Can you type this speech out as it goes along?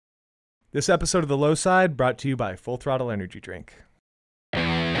This episode of the Lowside brought to you by Full Throttle Energy Drink. Hey,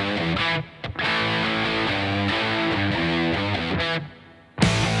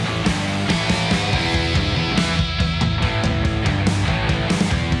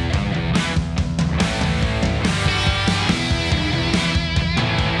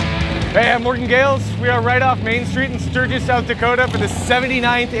 I'm Morgan Gales. We are right off Main Street in Sturgis, South Dakota for the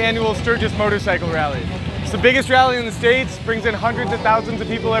 79th annual Sturgis Motorcycle Rally. It's the biggest rally in the States, brings in hundreds of thousands of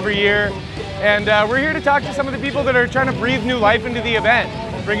people every year. And we're here to talk to some of the people that are trying to breathe new life into the event.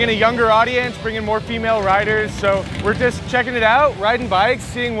 Bring in a younger audience, bring in more female riders. So we're just checking it out, riding bikes,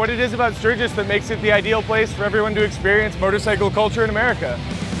 seeing what it is about Sturgis that makes it the ideal place for everyone to experience motorcycle culture in America.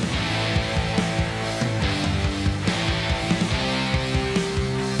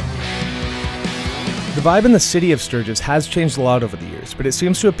 The vibe in the city of Sturgis has changed a lot over the years, but it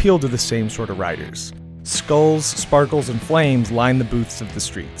seems to appeal to the same sort of riders. Skulls, sparkles, and flames line the booths of the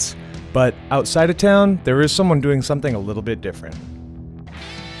streets. But outside of town, there is someone doing something a little bit different.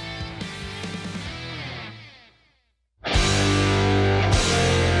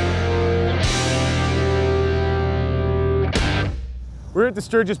 We're at the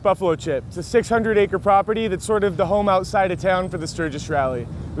Sturgis Buffalo Chip. It's a 600-acre property that's sort of the home outside of town for the Sturgis Rally.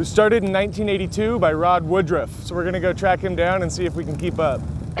 It was started in 1982 by Rod Woodruff, so we're gonna go track him down and see if we can keep up.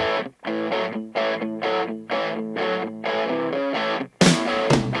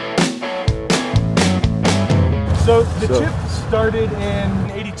 So the chip started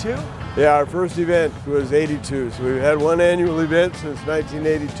in 82? Yeah, our first event was 82, so we've had one annual event since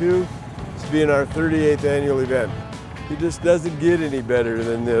 1982. It's being our 38th annual event. It just doesn't get any better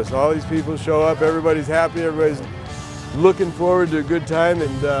than this. All these people show up, everybody's happy, everybody's looking forward to a good time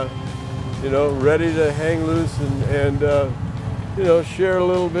and, you know, ready to hang loose and you know, share a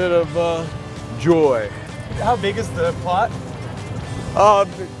little bit of joy. How big is the plot?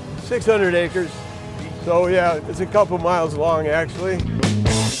 600 acres. So yeah, it's a couple miles long actually. The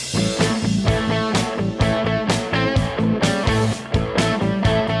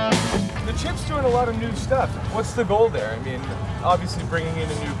chip's doing a lot of new stuff. What's the goal there? I mean, obviously bringing in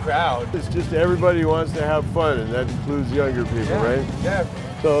a new crowd. It's just everybody wants to have fun, and that includes younger people, right? Yeah.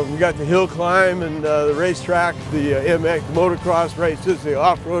 So we got the hill climb and the racetrack, the MX motocross races, the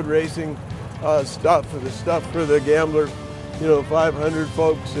off-road racing stuff for the gambler, you know, 500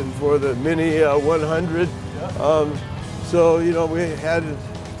 folks, and for the mini 100. Yeah. So you know, we had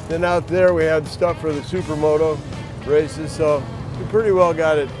then out there we had stuff for the supermoto races. So we pretty well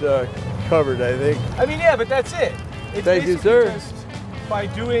got it covered, I think. I mean, yeah, but that's it. It's Thank you, sir. Just by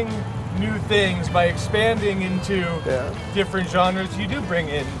doing new things, by expanding into different genres, you do bring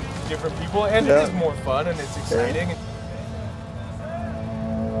in different people, and it is more fun and it's exciting.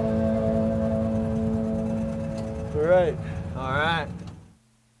 All right. All right.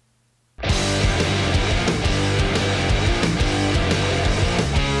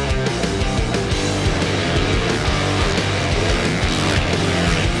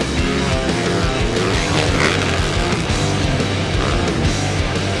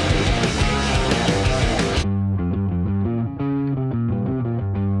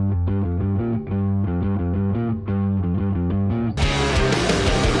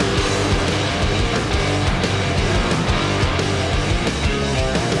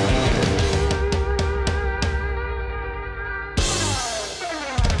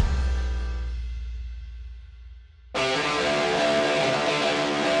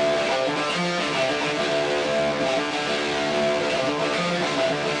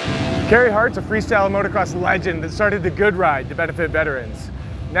 Kerry Hart's a freestyle motocross legend that started the Good Ride to benefit veterans.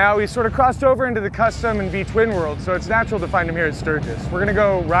 Now he's sort of crossed over into the custom and V-twin world, so it's natural to find him here at Sturgis. We're gonna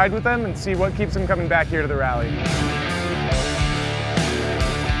go ride with him and see what keeps him coming back here to the rally.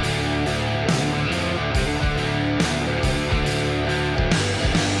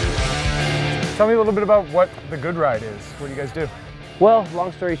 Tell me a little bit about what the Good Ride is. What do you guys do? Well,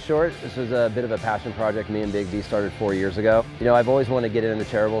 long story short, this was a bit of a passion project me and Big B started 4 years ago. You know, I've always wanted to get into the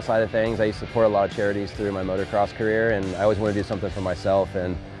charitable side of things. I used to support a lot of charities through my motocross career, and I always wanted to do something for myself.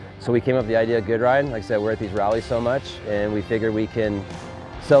 And so we came up with the idea of Good Ride. Like I said, we're at these rallies so much, and we figured we can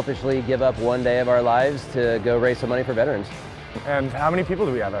selfishly give up one day of our lives to go raise some money for veterans. And how many people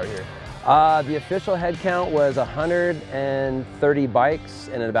do we have out here? The official head count was 130 bikes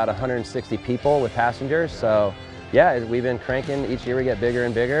and about 160 people with passengers. So yeah, we've been cranking. Each year we get bigger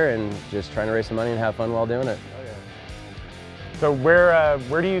and bigger, and just trying to raise some money and have fun while doing it. So where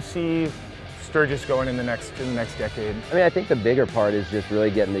do you see Sturgis going in the next decade? I mean, I think the bigger part is just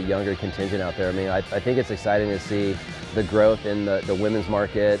really getting the younger contingent out there. I mean, I think it's exciting to see the growth in the women's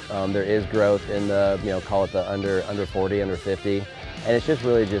market. There is growth in the, call it the under 40, under 50. And it's just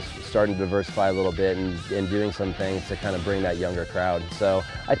really just starting to diversify a little bit and doing some things to kind of bring that younger crowd. So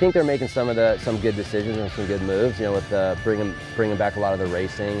I think they're making some good decisions and some good moves, you know, with bringing back a lot of the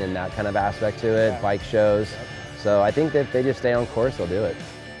racing and that kind of aspect to it, bike shows. So I think that if they just stay on course, they'll do it.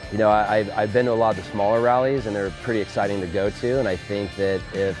 You know, I've been to a lot of the smaller rallies and they're pretty exciting to go to, and I think that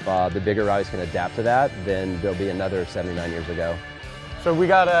if the bigger rallies can adapt to that, then there'll be another 79 years ago. So we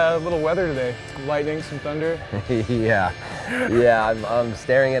got a little weather today, some lightning, some thunder. Yeah, I'm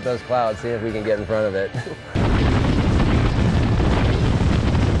staring at those clouds, seeing if we can get in front of it.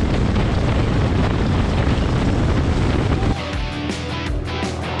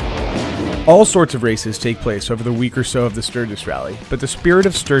 All sorts of races take place over the week or so of the Sturgis Rally, but the spirit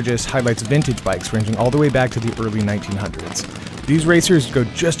of Sturgis highlights vintage bikes ranging all the way back to the early 1900s. These racers go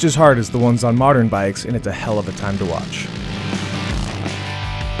just as hard as the ones on modern bikes, and it's a hell of a time to watch.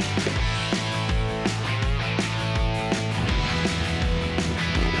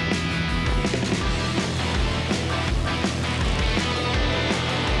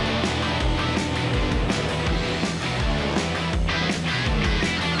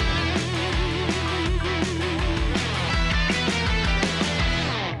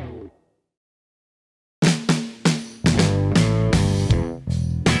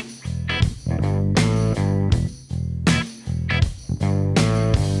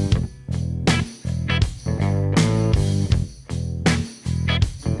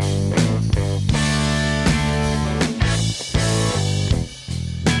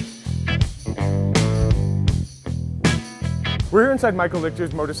 We're here inside Michael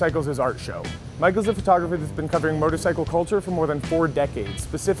Lichter's Motorcycles as Art show. Michael's a photographer that's been covering motorcycle culture for more than 4 decades,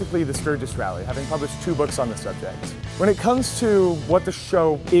 specifically the Sturgis Rally, having published 2 books on the subject. When it comes to what the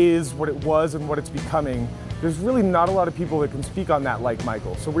show is, what it was, and what it's becoming, there's really not a lot of people that can speak on that like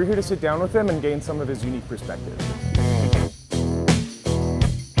Michael, so we're here to sit down with him and gain some of his unique perspective.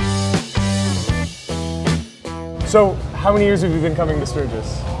 So, how many years have you been coming to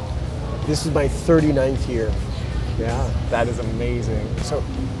Sturgis? This is my 39th year. Yeah, that is amazing. So,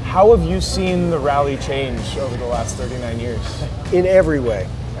 how have you seen the rally change over the last 39 years? In every way.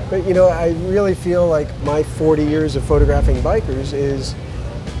 But you know, I really feel like my 40 years of photographing bikers is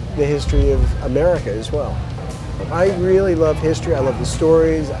the history of America as well. I really love history. I love the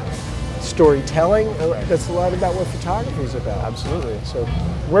stories, storytelling. That's a lot about what photography is about. Absolutely. So,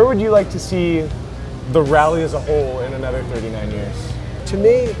 where would you like to see the rally as a whole in another 39 years? To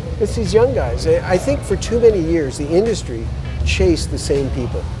me, it's these young guys. I think for too many years, the industry chased the same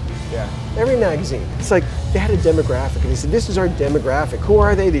people. Yeah. Every magazine. It's like they had a demographic and they said, this is our demographic. Who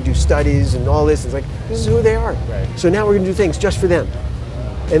are they? They do studies and all this. It's like, this is who they are. Right. So now we're going to do things just for them.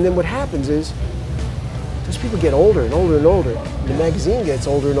 And then what happens is, those people get older and older and older. The magazine gets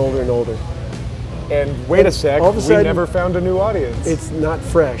older and older and older. And wait a sec, all of a sudden, we never found a new audience. It's not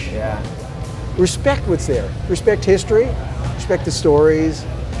fresh. Yeah. Respect what's there. Respect history. Respect the stories.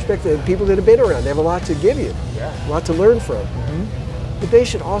 Respect the people that have been around. They have a lot to give you. Yeah. A lot to learn from. But they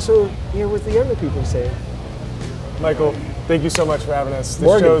should also hear what the younger people are saying. Michael, thank you so much for having us. This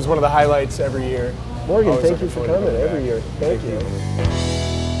Morgan. show is one of the highlights every year. Morgan, Always thank you for coming every year. Thank you.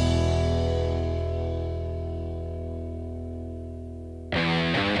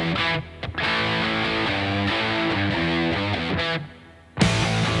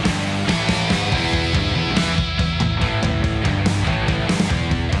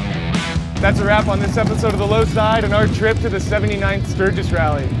 That's a wrap on this episode of the Lowside and our trip to the 79th Sturgis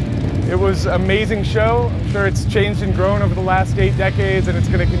Rally. It was an amazing show. I'm sure it's changed and grown over the last 8 decades, and it's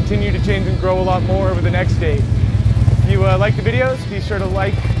going to continue to change and grow a lot more over the next 8. If you like the videos, be sure to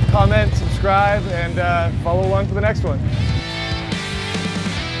like, comment, subscribe, and follow along for the next one.